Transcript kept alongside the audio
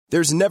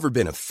There's never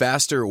been a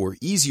faster or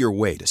easier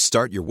way to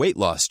start your weight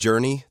loss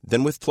journey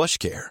than with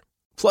PlushCare.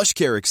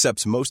 PlushCare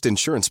accepts most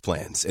insurance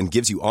plans and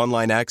gives you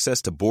online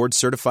access to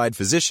board-certified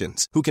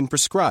physicians who can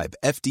prescribe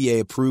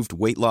FDA-approved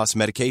weight loss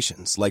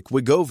medications like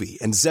Wegovy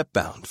and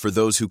Zepbound for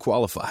those who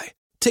qualify.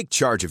 Take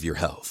charge of your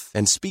health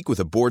and speak with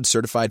a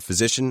board-certified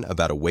physician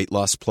about a weight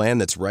loss plan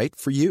that's right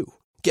for you.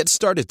 Get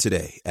started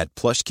today at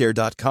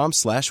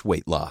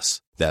plushcare.com/weight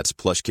loss. That's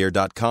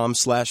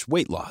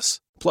plushcare.com/weight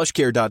loss.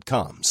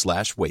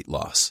 plushcare.com/weight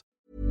loss.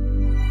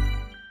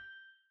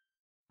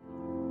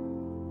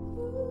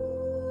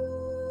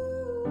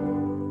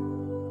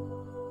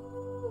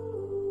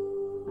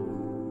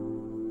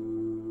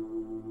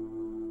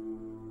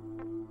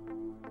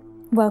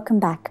 Welcome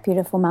back,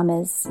 beautiful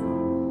mamas.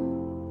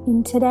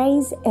 In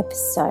today's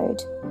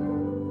episode,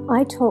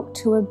 I talked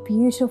to a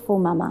beautiful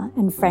mama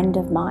and friend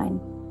of mine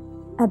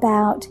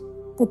about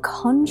the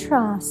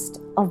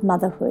contrast of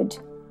motherhood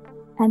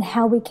and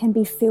how we can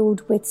be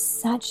filled with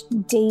such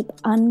deep,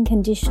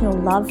 unconditional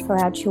love for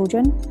our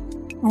children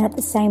and at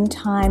the same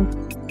time,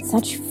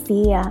 such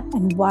fear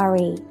and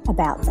worry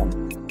about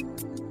them.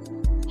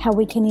 How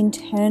we can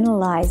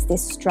internalize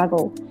this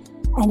struggle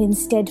and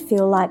instead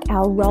feel like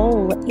our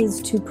role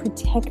is to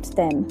protect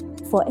them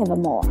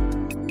forevermore,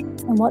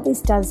 and what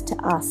this does to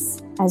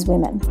us as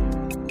women.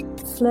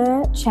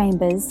 Fleur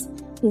Chambers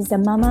is the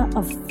mama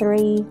of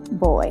 3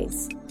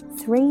 boys.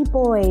 3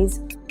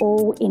 boys,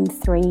 all in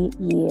 3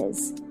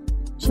 years.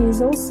 She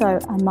is also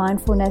a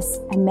mindfulness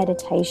and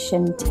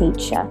meditation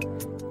teacher.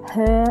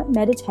 Her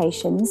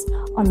meditations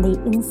on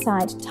the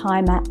Insight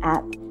Timer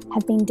app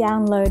have been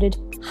downloaded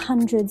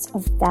hundreds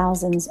of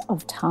thousands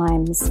of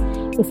times.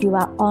 If you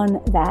are on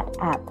that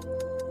app,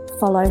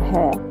 follow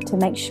her to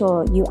make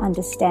sure you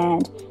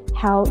understand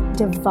how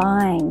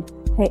divine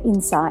her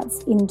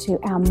insights into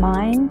our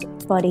mind,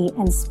 body,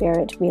 and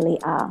spirit really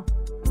are.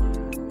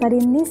 But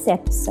in this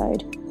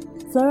episode,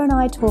 Fleur and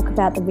I talk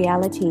about the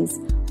realities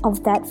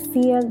of that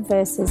fear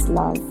versus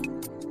love,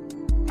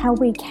 how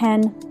we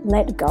can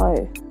let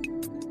go,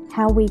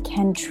 how we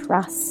can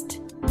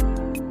trust,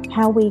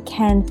 how we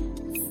can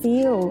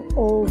feel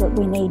all that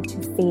we need to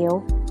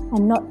feel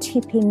and not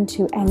tip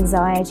into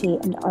anxiety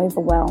and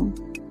overwhelm,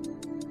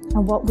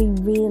 and what we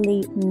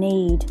really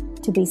need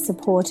to be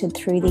supported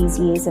through these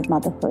years of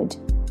motherhood.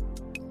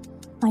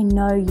 I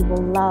know you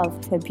will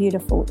love her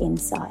beautiful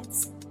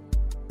insights.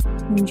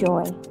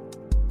 Enjoy.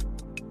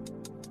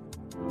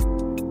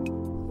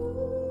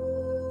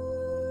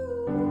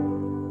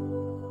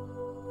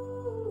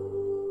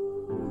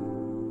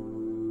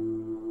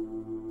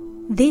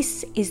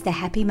 This is the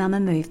Happy Mama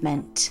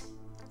Movement,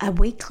 a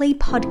weekly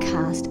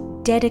podcast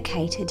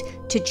dedicated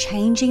to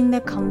changing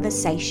the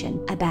conversation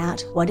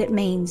about what it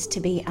means to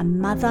be a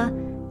mother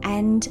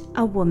and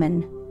a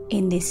woman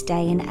in this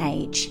day and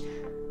age.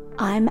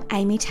 I'm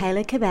Amy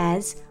Taylor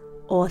Kabaz,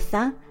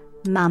 author,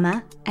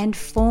 mama, and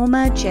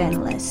former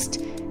journalist.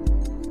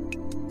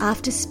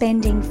 After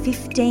spending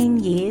 15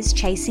 years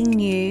chasing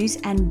news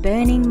and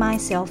burning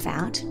myself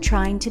out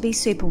trying to be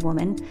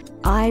Superwoman,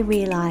 I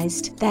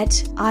realised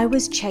that I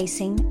was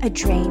chasing a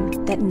dream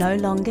that no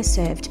longer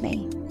served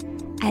me.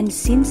 And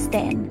since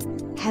then,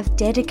 have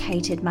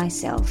dedicated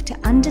myself to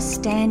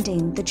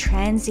understanding the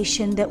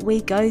transition that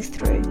we go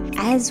through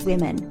as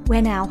women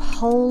when our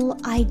whole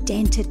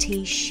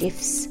identity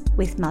shifts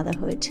with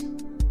motherhood.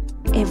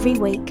 Every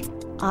week,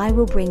 I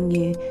will bring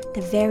you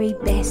the very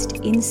best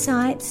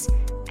insights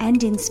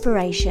and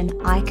inspiration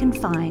I can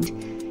find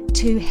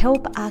to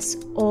help us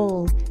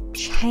all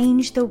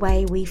change the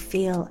way we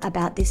feel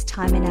about this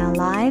time in our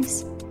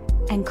lives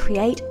and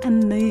create a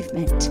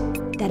movement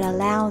that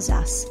allows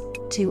us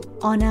to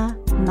honour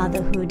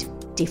motherhood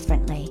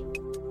differently.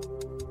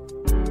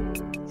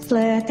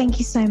 Fleur, thank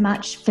you so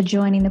much for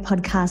joining the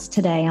podcast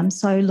today. I'm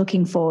so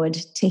looking forward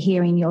to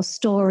hearing your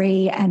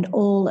story and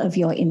all of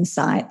your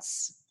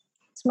insights.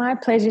 It's my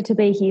pleasure to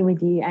be here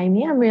with you,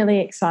 Amy. I'm really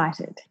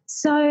excited.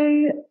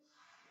 So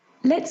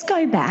let's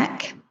go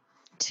back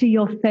to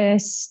your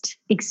first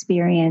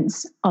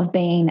experience of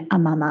being a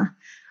mama.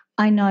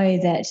 I know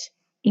that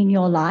in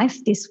your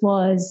life, this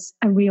was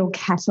a real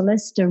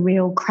catalyst, a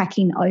real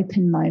cracking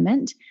open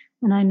moment.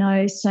 And I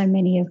know so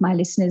many of my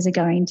listeners are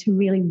going to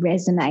really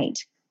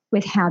resonate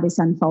with how this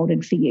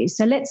unfolded for you.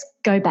 So let's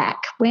go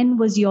back. When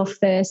was your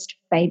first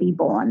baby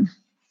born?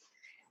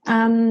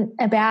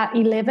 About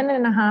 11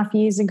 and a half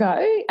years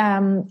ago,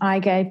 I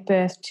gave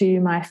birth to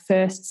my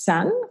first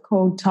son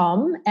called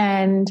Tom.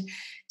 And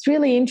it's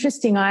really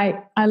interesting.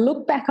 I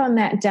look back on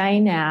that day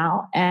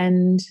now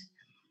and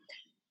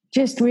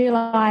just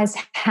realise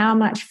how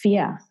much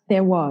fear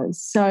there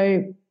was.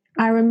 So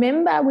I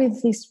remember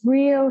with this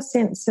real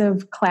sense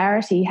of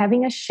clarity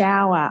having a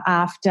shower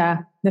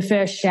after the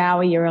first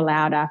shower you're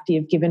allowed after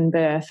you've given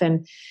birth,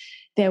 and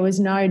there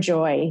was no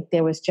joy.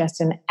 There was just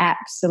an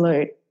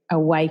absolute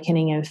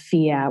awakening of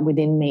fear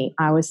within me.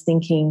 I was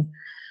thinking,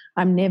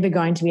 I'm never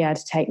going to be able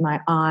to take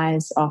my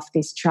eyes off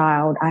this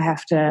child. I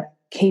have to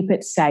keep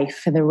it safe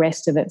for the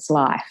rest of its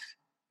life.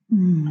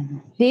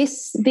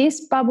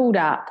 This bubbled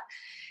up,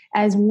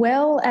 as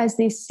well as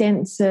this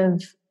sense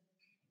of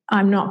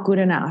I'm not good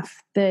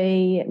enough.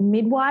 The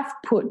midwife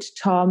put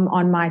Tom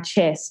on my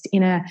chest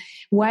in a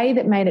way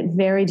that made it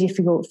very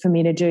difficult for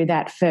me to do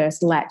that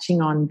first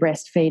latching on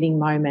breastfeeding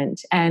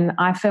moment. And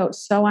I felt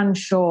so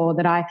unsure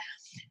that I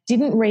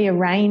didn't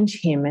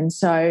rearrange him. And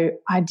so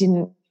I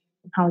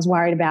was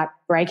worried about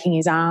breaking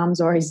his arms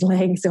or his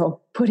legs or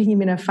putting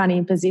him in a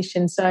funny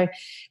position. So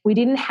we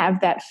didn't have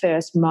that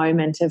first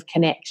moment of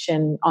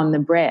connection on the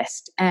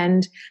breast.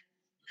 And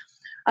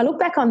I look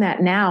back on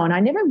that now and I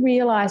never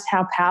realised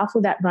how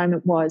powerful that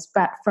moment was.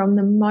 But from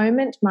the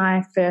moment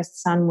my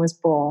first son was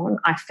born,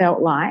 I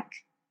felt like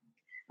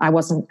I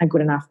wasn't a good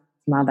enough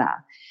mother.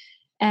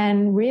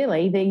 And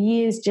really the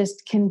years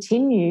just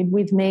continued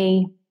with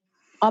me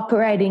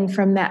operating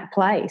from that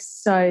place.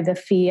 So the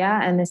fear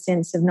and the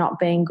sense of not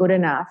being good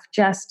enough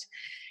just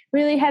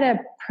really had a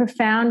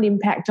profound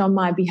impact on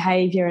my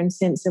behaviour and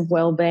sense of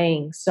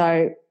well-being.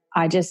 So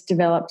I just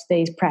developed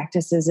these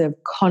practices of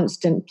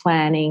constant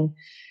planning,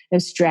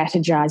 of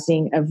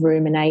strategizing, of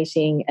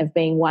ruminating, of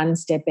being one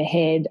step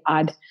ahead.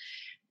 I'd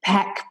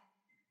pack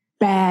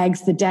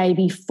bags the day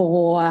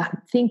before,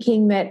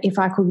 thinking that if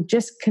I could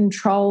just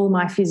control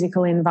my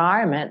physical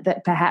environment,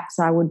 that perhaps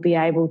I would be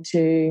able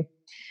to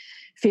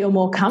feel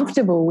more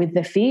comfortable with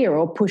the fear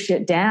or push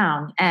it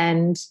down.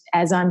 And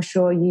as I'm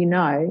sure you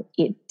know,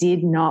 it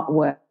did not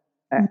work.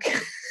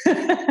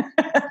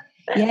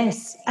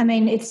 Yes. I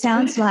mean, it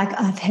sounds like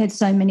I've heard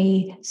so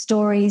many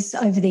stories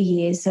over the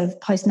years of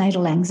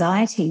postnatal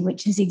anxiety,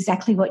 which is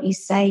exactly what you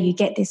say. You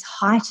get this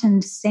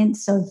heightened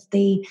sense of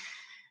the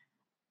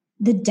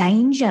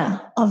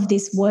danger of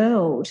this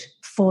world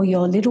for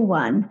your little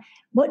one.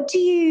 What do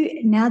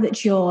you, now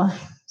that you're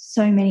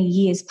so many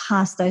years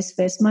past those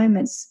first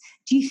moments,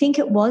 do you think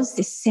it was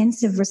this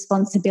sense of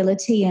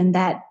responsibility and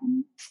that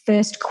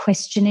first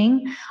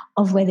questioning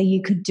of whether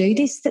you could do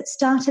this that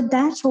started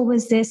that, or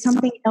was there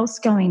something else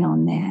going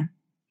on there?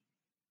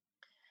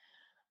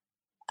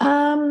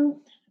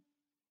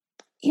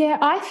 Yeah,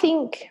 I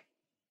think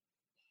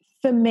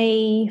for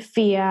me,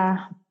 fear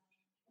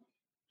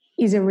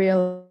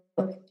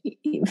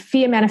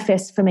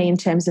manifests for me in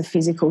terms of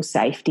physical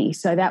safety.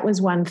 So that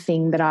was one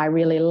thing that I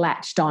really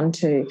latched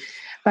onto.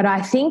 But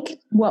I think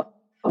what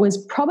was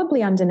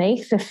probably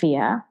underneath the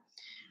fear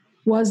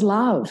was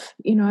love,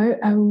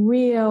 a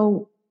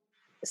real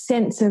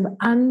sense of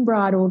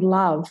unbridled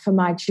love for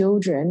my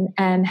children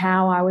and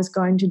how I was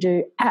going to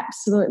do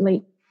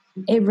absolutely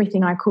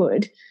everything I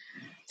could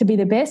to be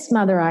the best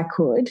mother I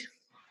could.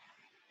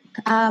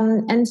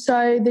 And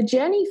so the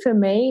journey for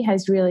me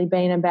has really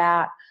been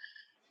about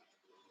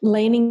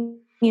leaning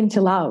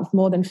into love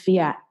more than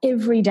fear.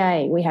 Every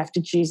day we have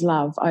to choose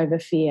love over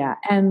fear.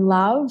 And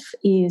love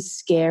is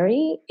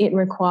scary. It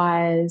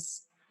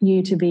requires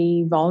you to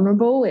be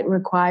vulnerable. It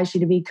requires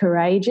you to be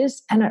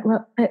courageous. And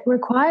it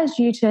requires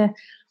you to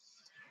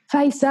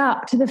face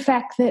up to the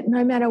fact that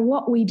no matter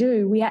what we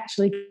do, we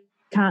actually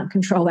can't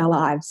control our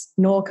lives,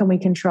 nor can we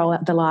control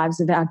the lives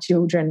of our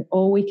children.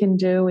 All we can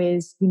do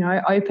is,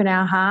 open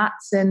our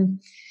hearts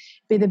and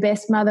be the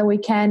best mother we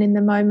can in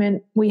the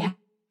moment we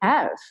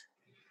have.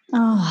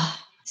 Oh,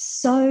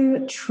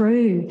 so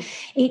true.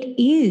 It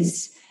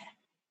is.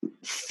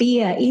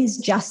 Fear is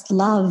just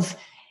love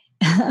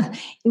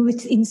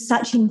in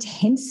such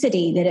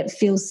intensity that it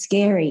feels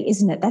scary,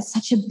 isn't it? That's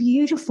such a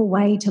beautiful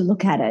way to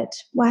look at it.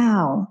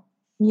 Wow.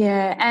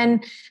 Yeah,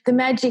 and the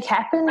magic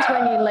happens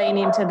when you lean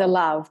into the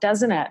love,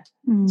 doesn't it?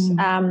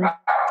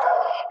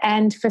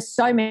 And for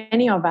so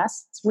many of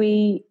us,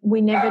 we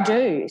never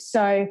do.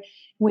 So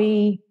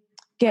we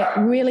get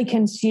really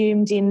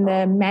consumed in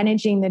the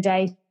managing the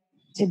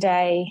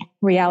day-to-day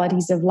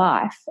realities of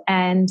life,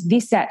 and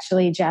this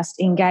actually just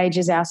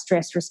engages our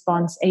stress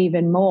response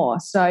even more.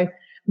 So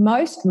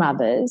most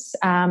mothers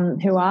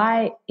who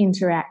I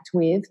interact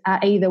with are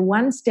either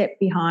one step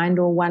behind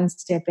or one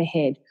step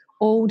ahead,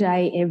 all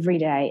day, every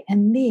day.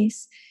 And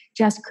this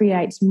just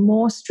creates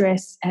more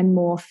stress and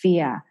more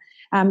fear.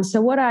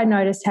 So what I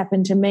noticed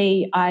happened to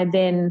me, I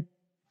then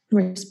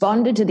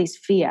responded to this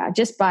fear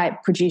just by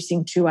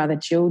producing 2 other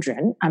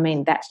children. I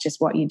mean, that's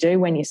just what you do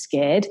when you're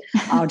scared.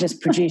 I'll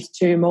just produce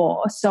 2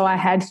 more. So I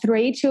had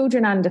 3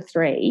 children under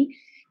 3.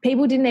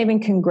 People didn't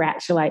even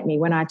congratulate me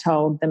when I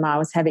told them I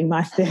was having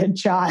my 3rd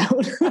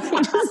child.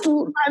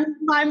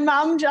 My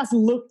mum just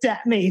looked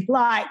at me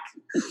like,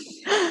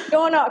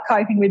 you're not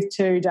coping with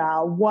 2,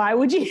 Dal. Why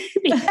would you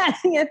be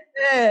having a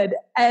 3rd?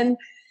 And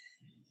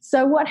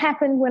so what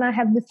happened when I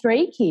had the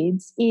 3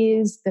 kids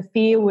is the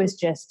fear was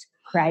just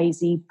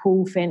crazy.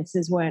 Pool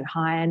fences weren't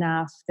high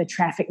enough. The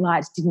traffic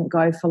lights didn't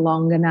go for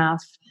long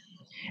enough.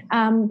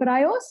 But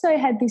I also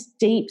had this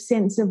deep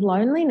sense of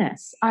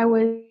loneliness. I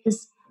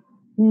was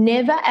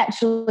never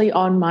actually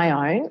on my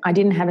own. I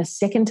didn't have a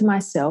second to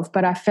myself,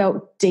 but I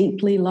felt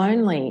deeply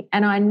lonely.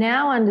 And I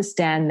now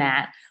understand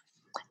that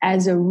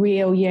as a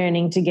real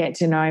yearning to get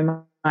to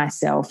know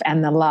myself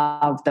and the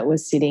love that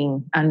was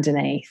sitting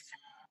underneath.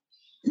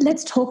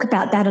 Let's talk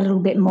about that a little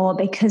bit more,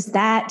 because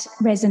that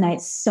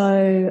resonates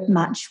so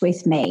much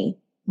with me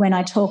when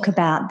I talk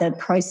about the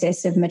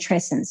process of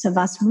matrescence, of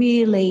us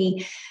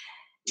really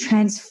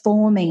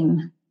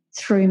transforming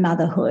through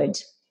motherhood,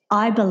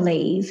 I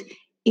believe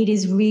it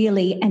is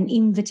really an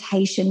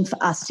invitation for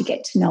us to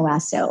get to know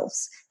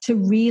ourselves, to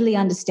really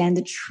understand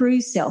the true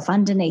self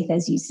underneath,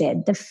 as you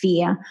said, the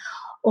fear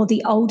or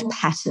the old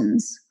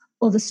patterns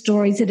or the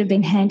stories that have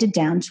been handed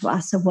down to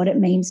us of what it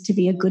means to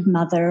be a good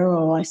mother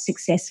or a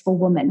successful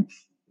woman.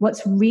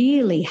 What's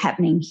really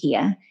happening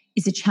here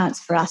is a chance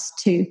for us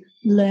to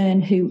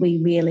learn who we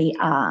really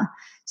are.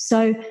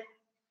 So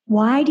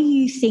why do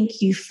you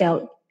think you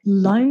felt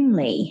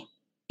lonely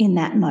in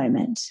that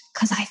moment?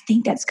 Because I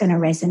think that's going to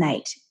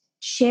resonate.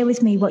 Share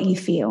with me what you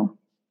feel.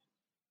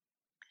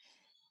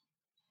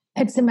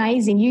 It's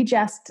amazing. You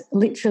just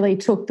literally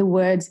took the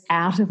words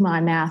out of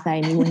my mouth,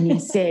 Amy, when you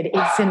said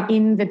it's an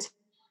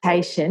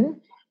invitation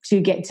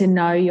to get to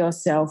know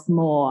yourself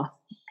more.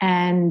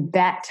 And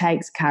that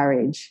takes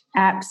courage.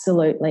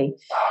 Absolutely.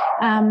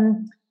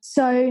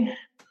 So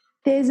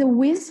there's a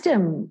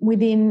wisdom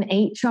within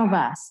each of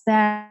us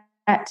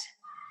that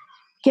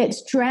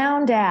gets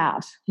drowned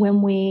out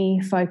when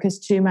we focus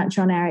too much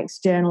on our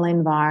external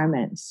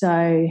environment.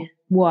 So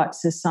what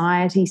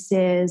society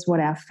says, what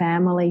our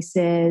family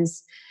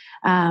says,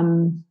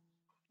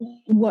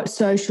 what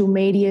social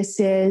media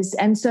says.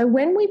 And so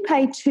when we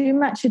pay too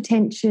much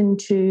attention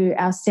to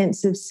our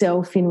sense of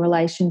self in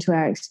relation to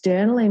our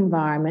external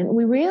environment,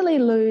 we really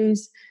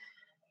lose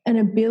an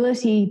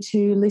ability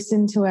to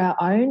listen to our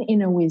own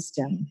inner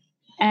wisdom.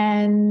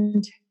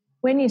 And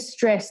when you're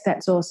stressed,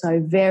 that's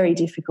also very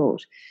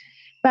difficult.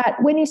 But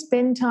when you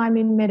spend time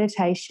in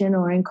meditation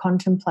or in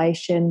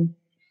contemplation,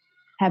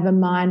 have a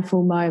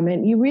mindful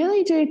moment, you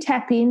really do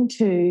tap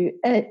into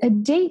a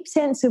deep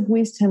sense of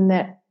wisdom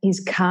that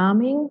is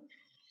calming.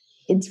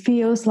 It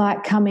feels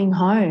like coming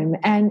home.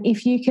 And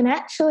if you can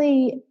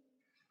actually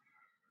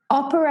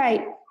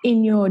operate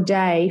in your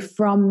day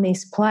from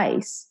this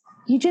place,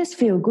 you just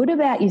feel good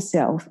about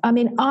yourself. I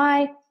mean,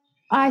 I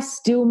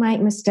still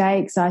make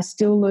mistakes. I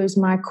still lose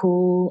my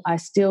cool. I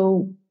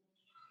still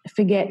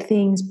forget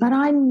things, but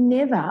I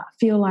never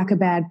feel like a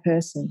bad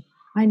person.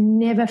 I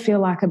never feel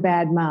like a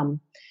bad mum.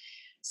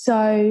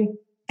 So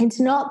it's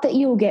not that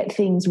you'll get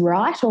things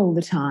right all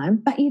the time,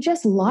 but you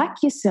just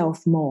like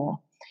yourself more.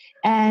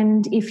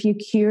 And if you're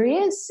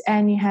curious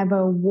and you have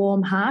a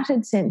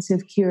warm-hearted sense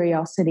of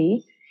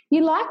curiosity,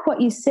 you like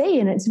what you see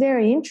and it's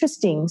very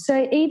interesting.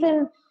 So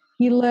even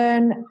you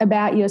learn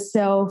about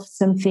yourself,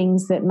 some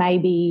things that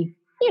maybe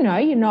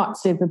you're not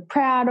super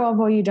proud of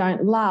or you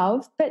don't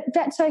love, but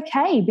that's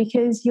okay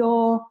because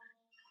you're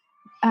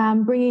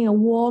bringing a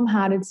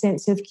warm-hearted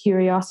sense of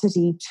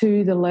curiosity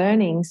to the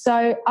learning.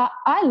 So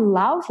I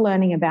love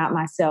learning about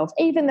myself,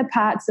 even the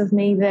parts of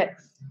me that,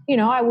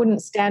 I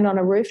wouldn't stand on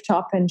a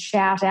rooftop and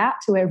shout out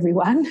to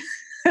everyone.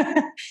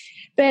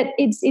 But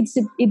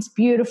it's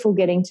beautiful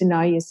getting to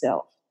know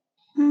yourself.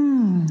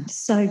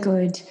 So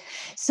good.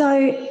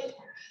 So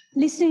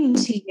listening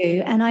to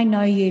you, and I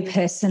know you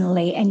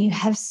personally, and you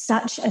have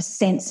such a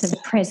sense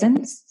of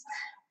presence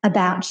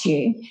about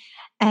you,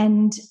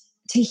 and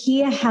to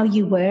hear how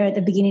you were at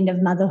the beginning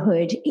of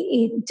motherhood,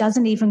 it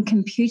doesn't even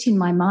compute in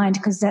my mind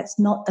because that's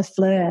not the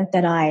Fleur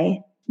that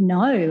I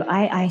know.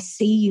 I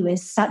see you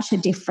as such a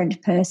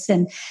different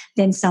person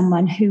than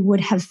someone who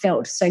would have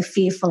felt so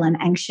fearful and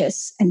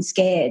anxious and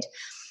scared.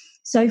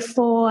 So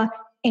for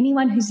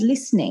anyone who's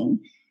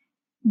listening,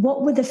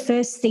 what were the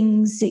first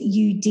things that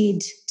you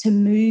did to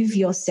move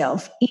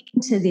yourself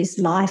into this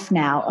life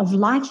now of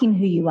liking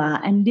who you are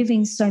and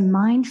living so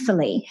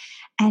mindfully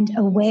and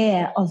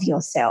aware of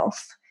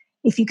yourself?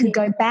 If you could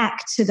go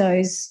back to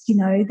those,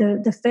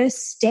 the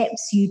first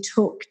steps you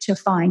took to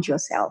find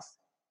yourself.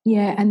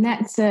 Yeah, and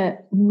that's a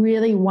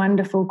really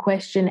wonderful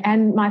question.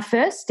 And my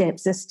first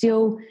steps are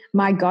still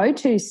my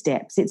go-to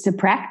steps. It's a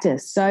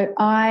practice. So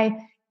I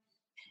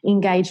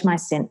engage my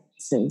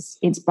senses.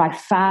 It's by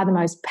far the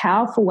most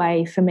powerful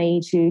way for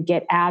me to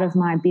get out of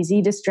my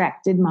busy,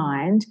 distracted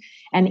mind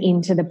and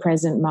into the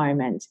present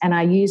moment. And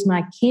I use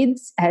my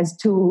kids as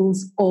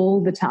tools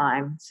all the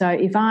time. So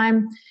if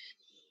I'm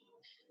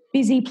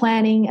busy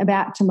planning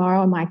about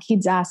tomorrow and my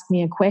kids ask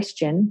me a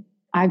question,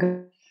 I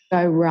go,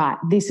 right,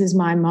 this is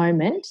my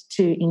moment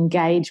to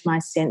engage my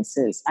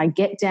senses. I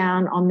get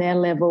down on their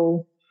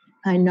level.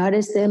 I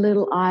notice their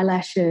little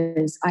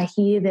eyelashes. I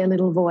hear their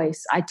little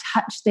voice. I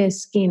touch their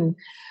skin.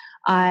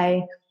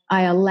 I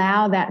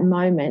allow that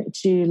moment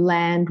to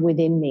land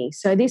within me.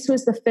 So this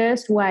was the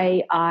first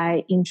way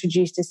I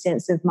introduced a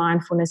sense of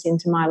mindfulness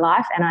into my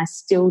life, and I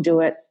still do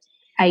it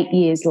 8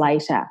 years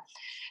later.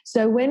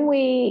 So when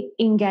we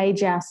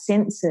engage our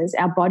senses,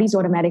 our bodies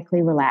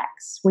automatically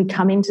relax. We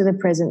come into the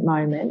present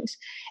moment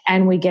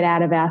and we get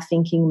out of our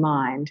thinking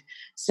mind.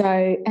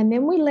 So, and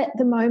then we let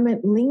the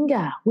moment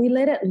linger. We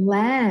let it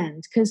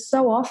land because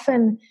so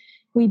often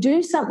we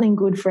do something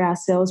good for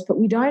ourselves, but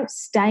we don't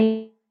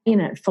stay in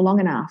it for long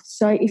enough.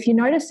 So if you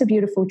notice a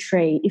beautiful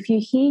tree, if you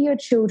hear your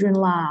children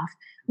laugh,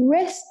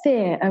 rest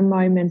there a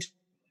moment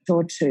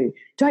or two.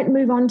 Don't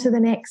move on to the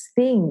next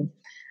thing.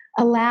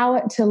 Allow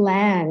it to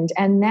land,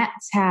 and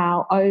that's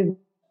how over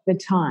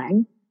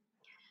time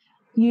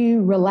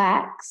you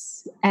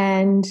relax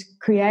and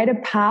create a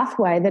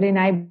pathway that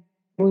enables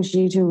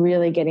you to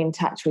really get in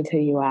touch with who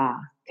you are,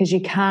 because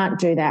you can't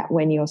do that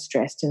when you're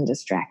stressed and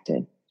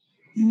distracted.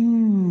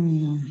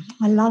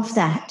 I love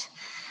that.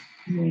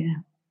 Yeah.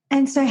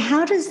 And so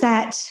how does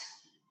that,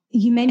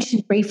 you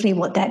mentioned briefly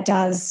what that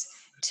does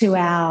to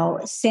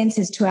our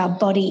senses, to our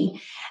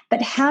body,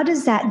 but how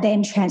does that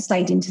then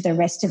translate into the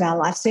rest of our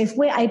life? So if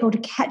we're able to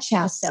catch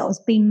ourselves,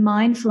 be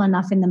mindful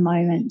enough in the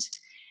moment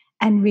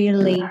and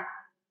really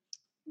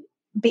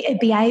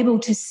be able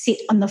to sit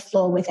on the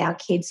floor with our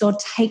kids or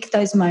take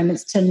those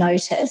moments to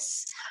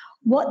notice,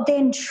 what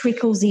then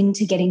trickles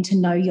into getting to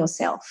know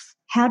yourself?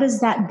 How does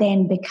that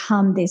then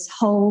become this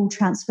whole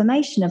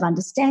transformation of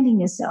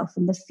understanding yourself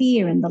and the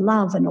fear and the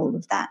love and all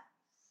of that?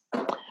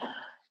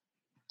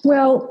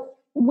 Well,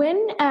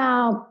 when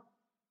our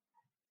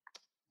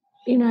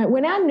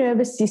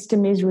nervous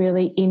system is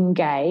really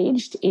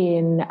engaged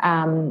in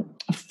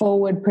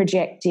forward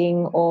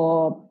projecting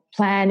or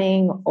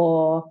planning,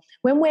 or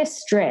when we're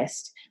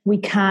stressed, we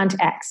can't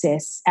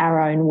access our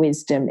own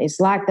wisdom. It's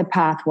like the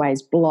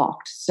pathway's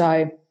blocked.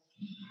 So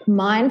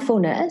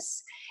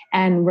mindfulness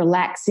and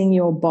relaxing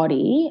your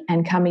body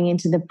and coming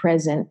into the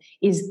present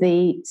is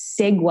the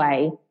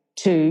segue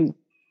to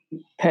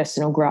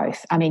personal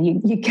growth. I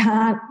mean, you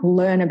can't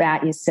learn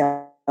about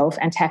yourself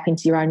and tap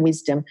into your own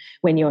wisdom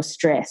when you're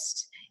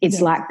stressed.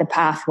 It's like the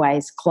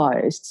pathway's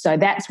closed. So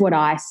that's what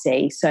I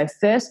see. So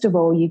first of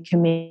all, you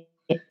commit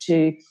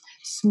to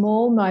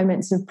small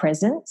moments of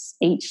presence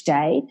each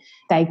day.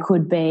 They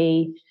could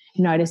be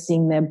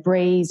noticing the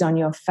breeze on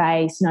your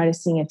face,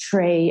 noticing a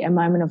tree, a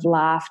moment of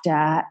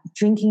laughter,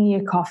 drinking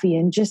your coffee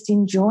and just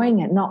enjoying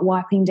it, not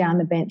wiping down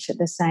the bench at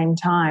the same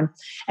time.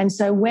 And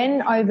so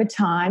when over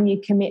time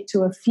you commit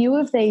to a few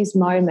of these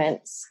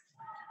moments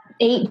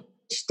each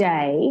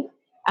day,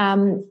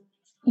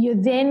 you're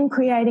then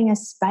creating a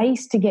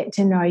space to get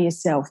to know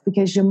yourself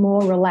because you're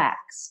more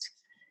relaxed.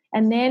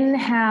 And then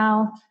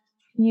how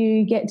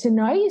you get to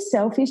know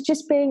yourself is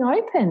just being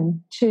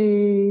open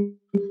to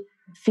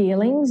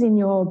feelings in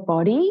your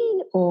body,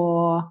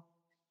 or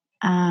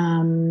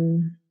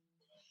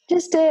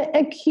just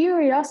a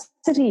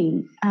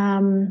curiosity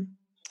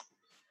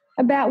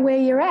about where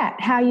you're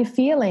at, how you're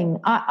feeling.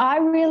 I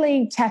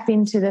really tap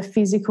into the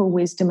physical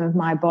wisdom of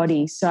my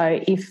body. So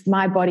if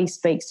my body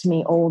speaks to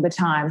me all the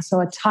time,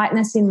 so a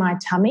tightness in my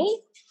tummy,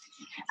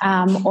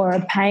 or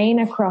a pain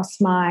across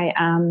my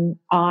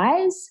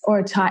eyes, or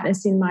a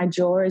tightness in my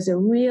jaw is a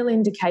real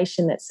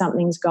indication that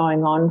something's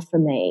going on for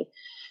me.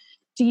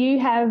 Do you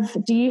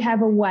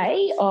have a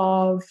way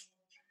of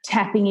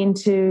tapping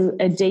into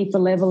a deeper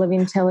level of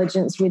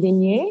intelligence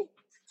within you?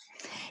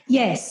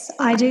 Yes,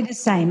 I do the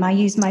same. I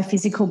use my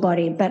physical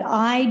body, but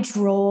I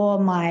draw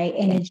my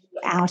energy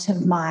out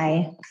of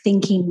my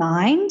thinking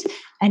mind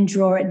and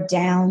draw it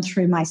down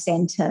through my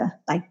center,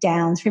 like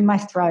down through my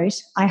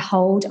throat. I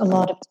hold a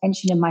lot of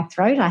tension in my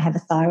throat. I have a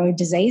thyroid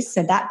disease,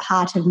 so that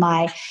part of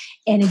my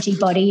energy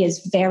body is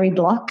very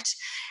blocked.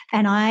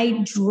 And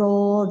I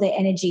draw the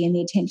energy and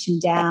the attention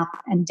down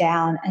and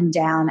down and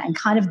down and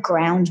kind of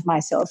ground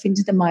myself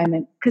into the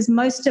moment, because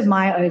most of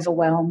my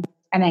overwhelm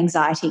and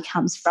anxiety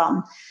comes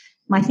from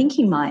my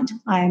thinking mind.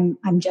 I'm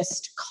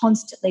just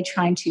constantly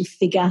trying to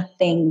figure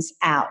things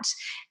out.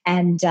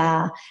 And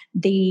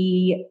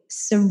the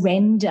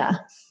surrender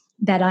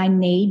that I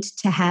need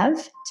to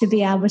have to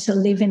be able to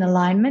live in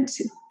alignment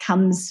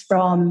comes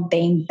from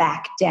being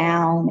back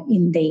down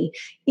in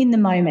the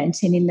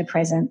moment and in the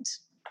present.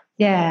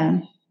 Yeah.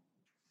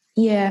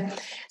 Yeah.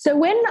 So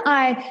when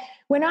I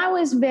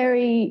was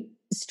very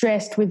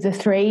stressed with the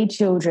 3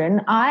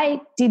 children,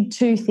 I did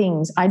 2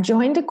 things. I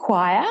joined a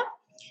choir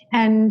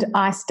and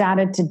I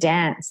started to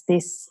dance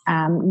this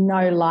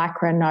No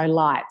Lycra, No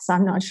Lights.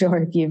 I'm not sure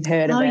if you've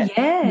heard of it.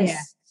 Oh,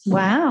 yes. Yeah.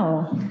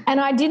 Wow.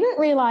 And I didn't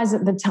realise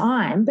at the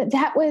time, but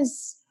that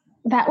was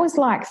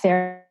like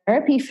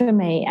therapy for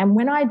me. And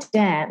when I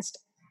danced,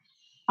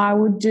 I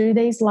would do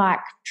these like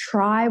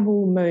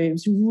tribal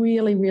moves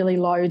really, really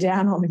low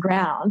down on the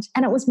ground.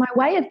 And it was my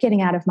way of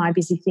getting out of my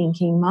busy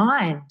thinking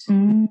mind.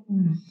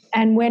 Mm.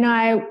 And when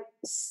I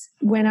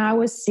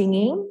was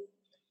singing,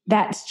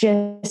 that's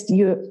just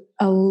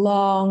a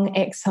long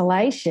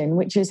exhalation,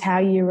 which is how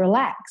you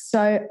relax.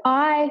 So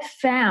I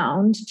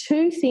found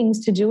 2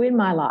 things to do in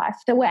my life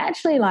that were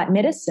actually like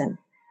medicine.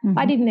 Mm-hmm.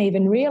 I didn't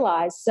even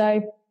realize.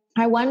 So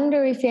I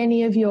wonder if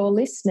any of your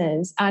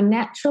listeners are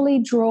naturally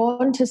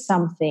drawn to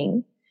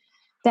something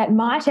that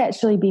might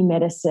actually be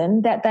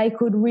medicine that they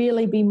could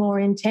really be more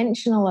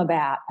intentional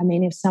about. I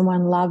mean, if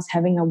someone loves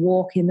having a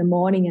walk in the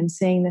morning and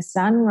seeing the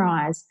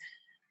sunrise,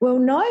 well,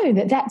 know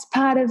that that's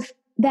part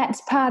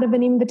of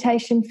an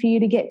invitation for you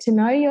to get to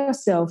know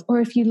yourself.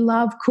 Or if you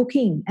love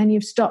cooking and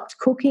you've stopped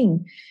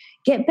cooking,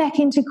 get back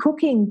into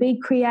cooking, be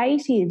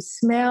creative,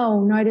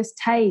 smell, notice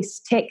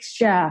taste,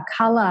 texture,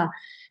 colour.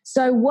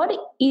 So what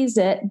is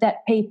it that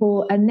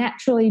people are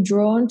naturally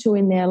drawn to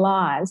in their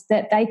lives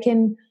that they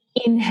can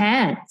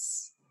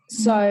enhance?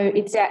 So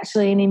it's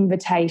actually an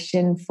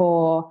invitation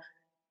for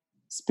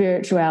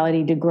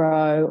spirituality to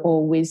grow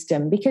or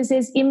wisdom, because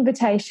there's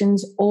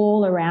invitations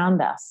all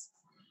around us.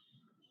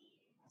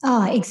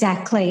 Oh,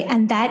 exactly.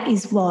 And that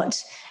is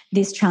what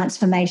this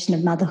transformation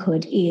of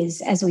motherhood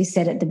is, as we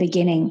said at the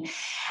beginning.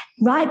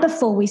 Right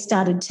before we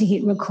started to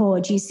hit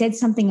record, you said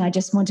something I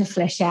just want to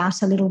flesh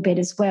out a little bit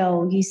as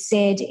well. You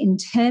said, in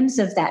terms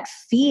of that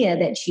fear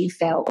that you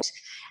felt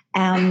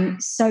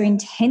so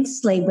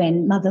intensely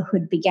when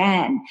motherhood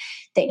began,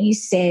 that you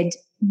said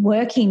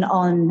working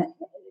on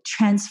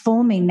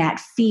transforming that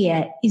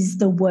fear is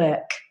the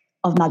work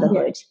of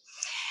motherhood. Yeah.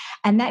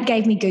 And that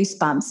gave me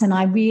goosebumps. And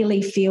I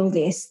really feel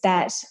this,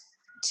 that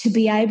to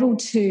be able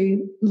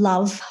to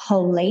love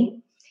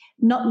wholly,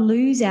 not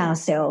lose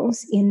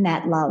ourselves in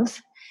that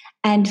love,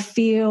 and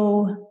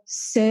feel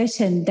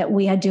certain that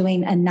we are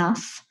doing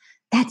enough,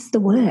 that's the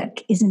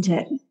work, isn't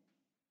it?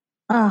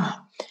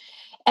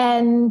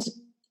 And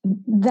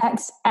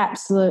that's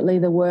absolutely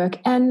the work,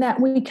 and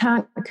that we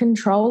can't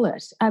control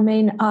it. I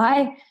mean,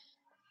 I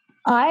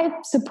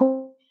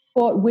support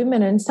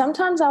women, and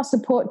sometimes I'll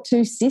support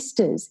two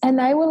sisters, and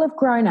they will have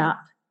grown up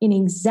in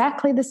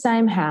exactly the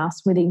same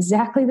house with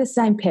exactly the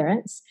same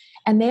parents,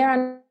 and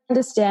their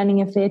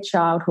understanding of their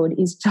childhood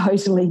is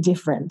totally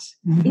different.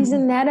 Mm-hmm.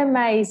 Isn't that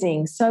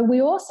amazing? So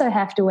we also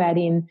have to add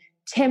in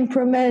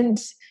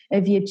temperament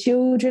of your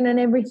children and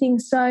everything.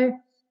 So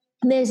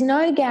there's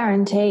no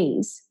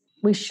guarantees.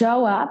 We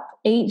show up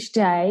each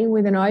day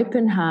with an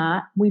open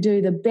heart. We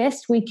do the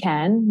best we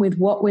can with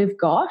what we've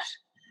got,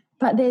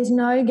 but there's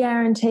no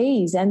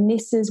guarantees. And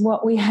this is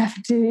what we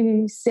have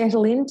to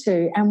settle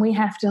into, and we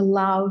have to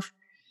love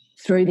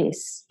through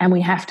this, and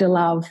we have to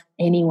love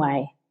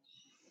anyway.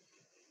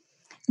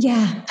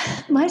 Yeah,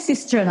 my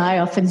sister and I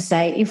often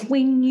say, if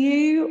we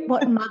knew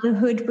what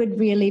motherhood would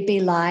really be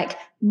like,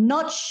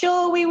 not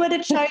sure we would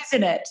have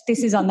chosen it.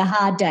 This is on the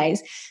hard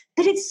days.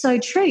 But it's so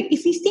true.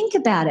 If you think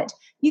about it,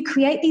 you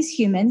create these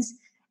humans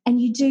and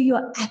you do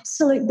your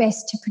absolute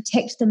best to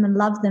protect them and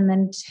love them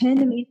and turn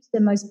them into the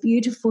most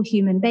beautiful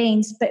human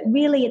beings. But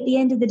really, at the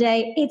end of the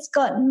day, it's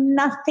got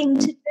nothing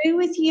to do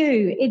with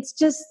you. It's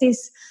just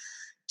this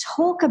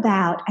talk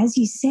about, as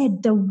you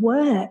said, the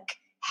work.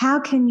 How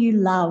can you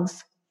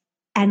love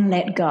and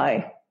let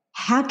go?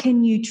 How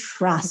can you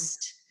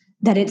trust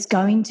that it's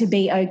going to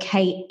be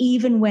okay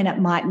even when it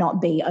might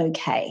not be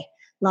okay?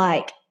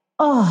 Like,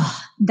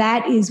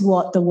 that is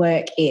what the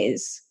work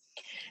is.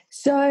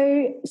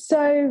 So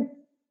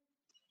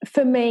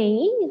for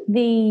me,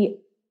 the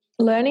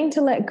learning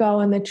to let go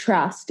and the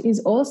trust is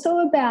also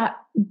about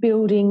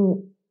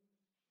building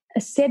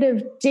a set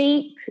of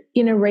deep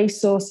inner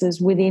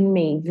resources within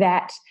me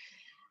that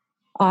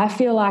I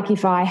feel like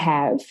if I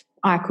have,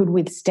 I could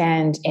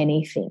withstand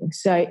anything.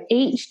 So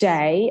each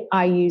day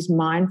I use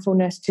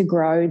mindfulness to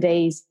grow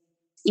these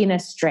inner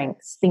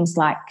strengths, things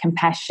like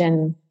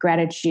compassion,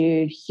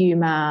 gratitude,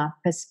 humor,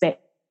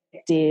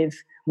 perspective,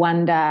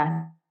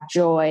 wonder,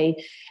 joy.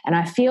 And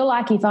I feel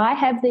like if I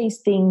have these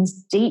things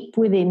deep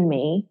within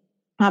me,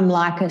 I'm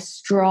like a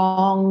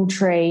strong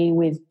tree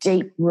with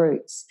deep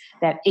roots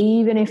that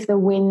even if the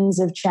winds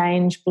of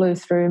change blew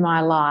through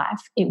my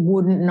life, it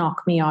wouldn't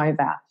knock me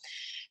over.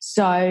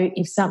 So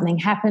if something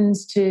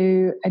happens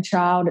to a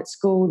child at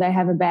school, they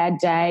have a bad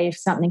day, if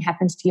something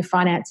happens to your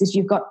finances,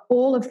 you've got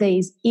all of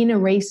these inner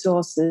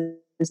resources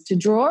to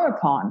draw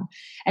upon.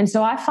 And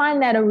so I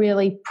find that a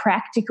really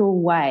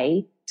practical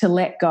way to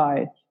let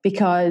go,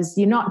 because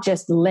you're not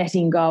just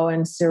letting go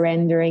and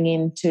surrendering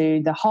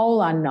into the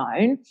whole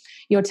unknown.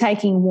 You're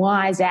taking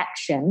wise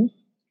action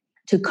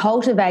to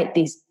cultivate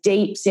this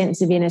deep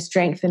sense of inner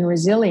strength and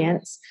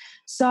resilience.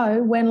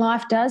 So when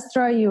life does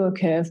throw you a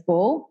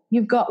curveball,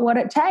 you've got what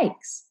it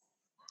takes.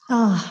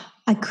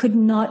 I could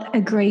not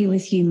agree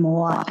with you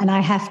more. And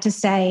I have to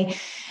say,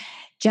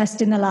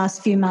 just in the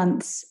last few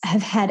months,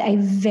 have had a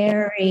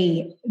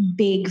very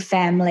big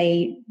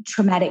family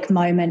traumatic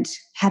moment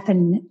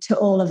happen to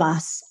all of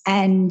us.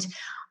 And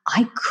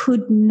I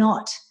could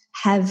not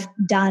have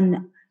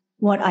done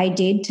what I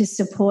did to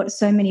support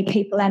so many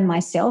people and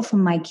myself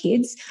and my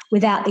kids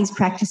without these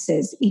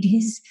practices. It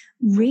has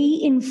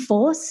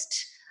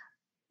reinforced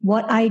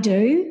what I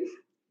do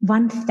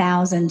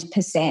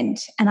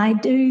 1,000%. And I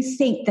do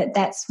think that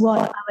that's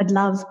what I would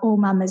love all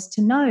mamas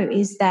to know,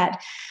 is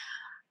that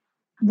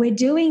we're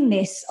doing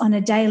this on a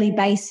daily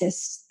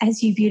basis,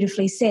 as you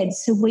beautifully said,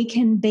 so we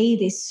can be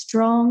this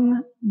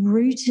strong,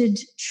 rooted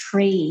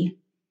tree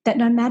that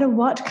no matter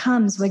what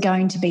comes, we're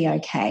going to be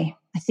okay.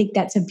 I think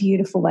that's a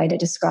beautiful way to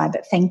describe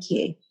it. Thank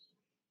you.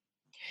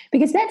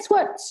 Because that's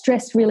what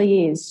stress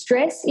really is.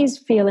 Stress is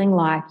feeling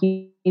like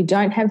you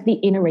don't have the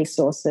inner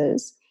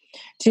resources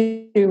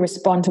to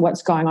respond to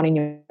what's going on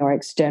in your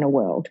external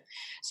world.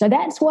 So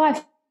that's why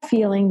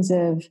feelings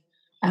of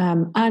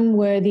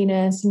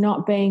unworthiness,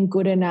 not being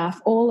good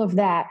enough, all of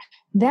that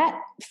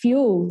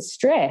fuels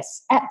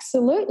stress.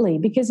 Absolutely.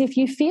 Because if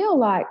you feel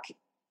like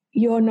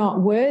you're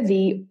not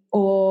worthy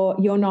or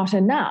you're not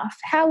enough,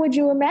 how would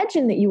you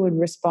imagine that you would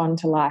respond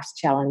to life's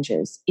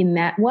challenges in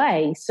that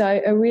way?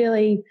 So a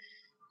really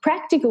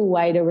practical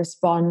way to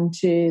respond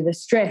to the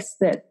stress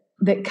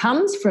that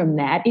comes from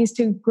that is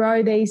to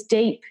grow these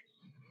deep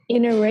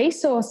inner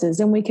resources.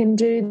 And we can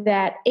do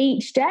that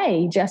each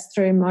day just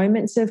through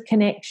moments of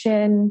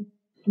connection,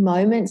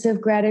 moments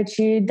of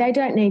gratitude. They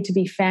don't need to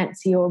be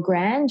fancy or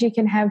grand. You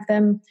can have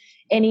them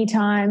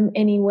anytime,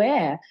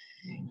 anywhere.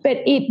 But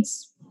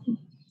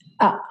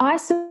I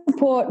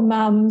support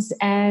mums,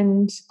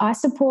 and I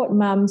support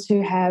mums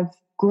who have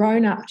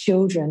grown-up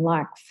children,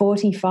 like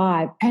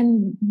 45,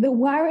 and the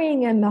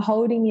worrying and the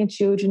holding your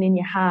children in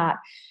your heart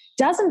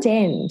doesn't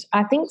end.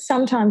 I think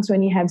sometimes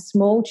when you have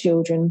small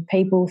children,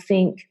 people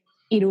think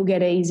it'll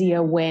get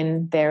easier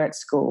when they're at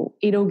school.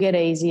 It'll get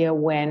easier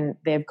when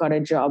they've got a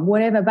job,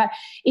 whatever. But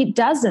it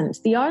doesn't.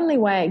 The only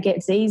way it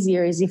gets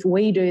easier is if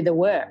we do the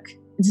work.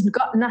 It's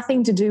got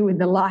nothing to do with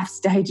the life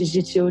stages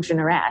your children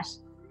are at.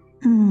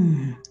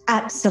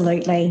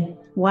 Absolutely.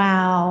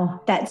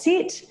 Wow. That's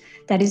it.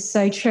 That is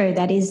so true.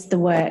 That is the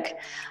work.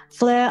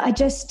 Fleur, I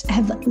just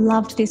have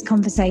loved this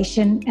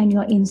conversation and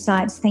your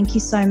insights. Thank you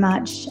so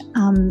much.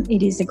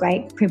 It is a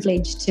great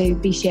privilege to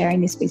be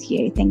sharing this with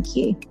you. Thank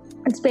you.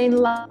 It's been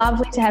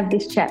lovely to have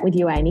this chat with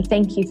you, Amy.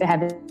 Thank you for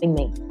having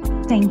me.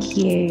 Thank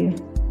you.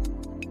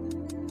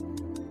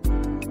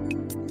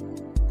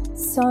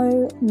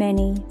 So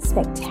many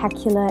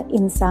spectacular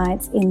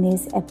insights in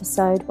this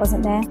episode,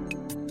 wasn't there?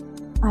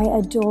 I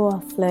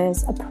adore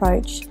Fleur's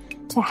approach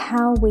to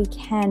how we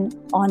can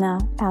honour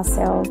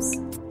ourselves,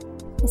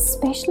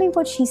 especially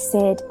what she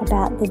said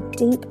about the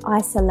deep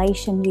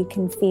isolation you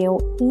can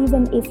feel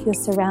even if you're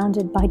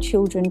surrounded by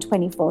children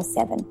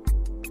 24/7.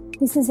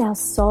 This is our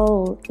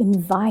soul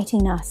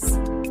inviting us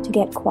to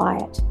get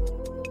quiet,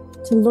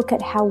 to look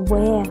at how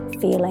we're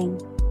feeling,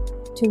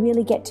 to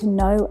really get to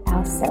know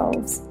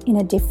ourselves in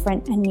a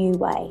different and new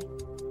way.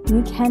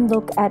 You can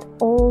look at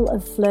all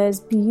of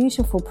Fleur's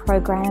beautiful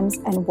programs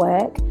and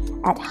work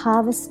at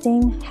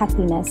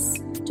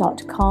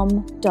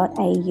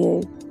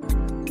harvestinghappiness.com.au.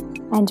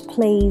 And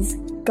please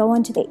go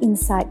onto the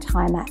Insight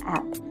Timer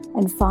app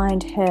and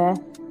find her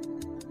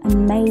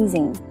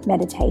amazing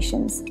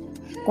meditations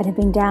that have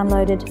been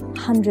downloaded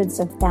hundreds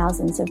of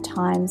thousands of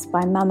times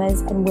by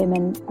mamas and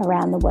women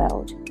around the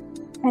world.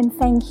 And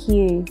thank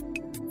you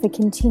for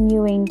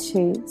continuing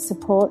to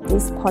support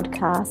this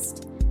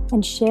podcast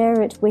and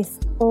share it with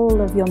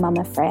all of your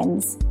mama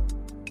friends.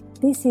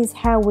 This is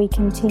how we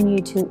continue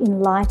to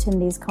enlighten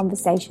these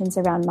conversations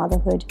around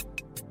motherhood,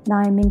 and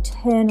I am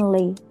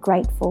eternally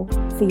grateful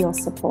for your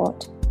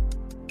support.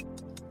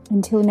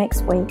 Until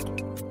next week,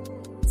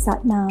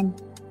 Sat Nam.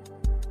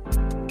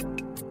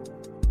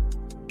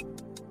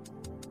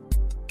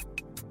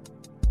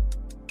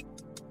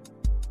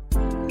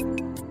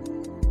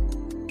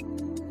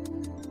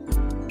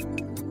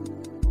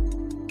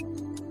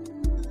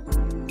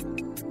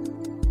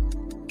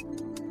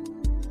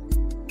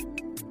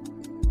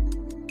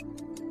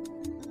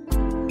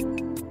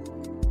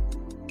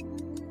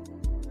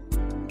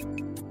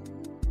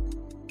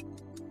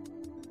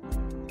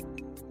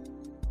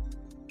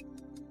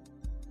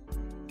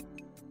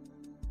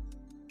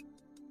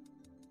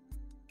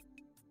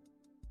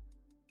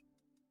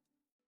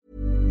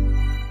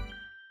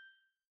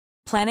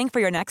 Planning for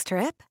your next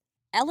trip?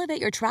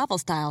 Elevate your travel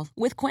style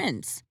with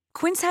Quince.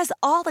 Quince has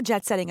all the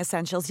jet-setting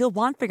essentials you'll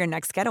want for your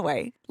next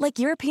getaway, like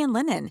European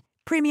linen,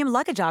 premium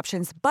luggage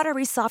options,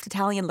 buttery soft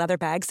Italian leather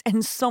bags,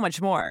 and so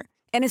much more.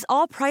 And is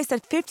all priced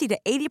at 50 to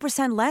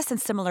 80% less than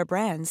similar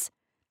brands.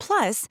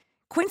 Plus,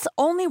 Quince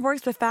only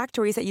works with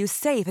factories that use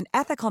safe and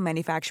ethical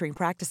manufacturing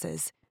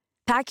practices.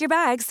 Pack your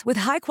bags with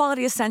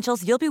high-quality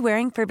essentials you'll be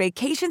wearing for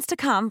vacations to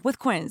come with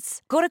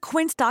Quince. Go to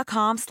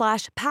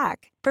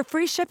quince.com/pack for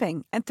free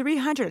shipping and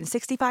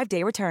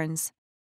 365-day returns.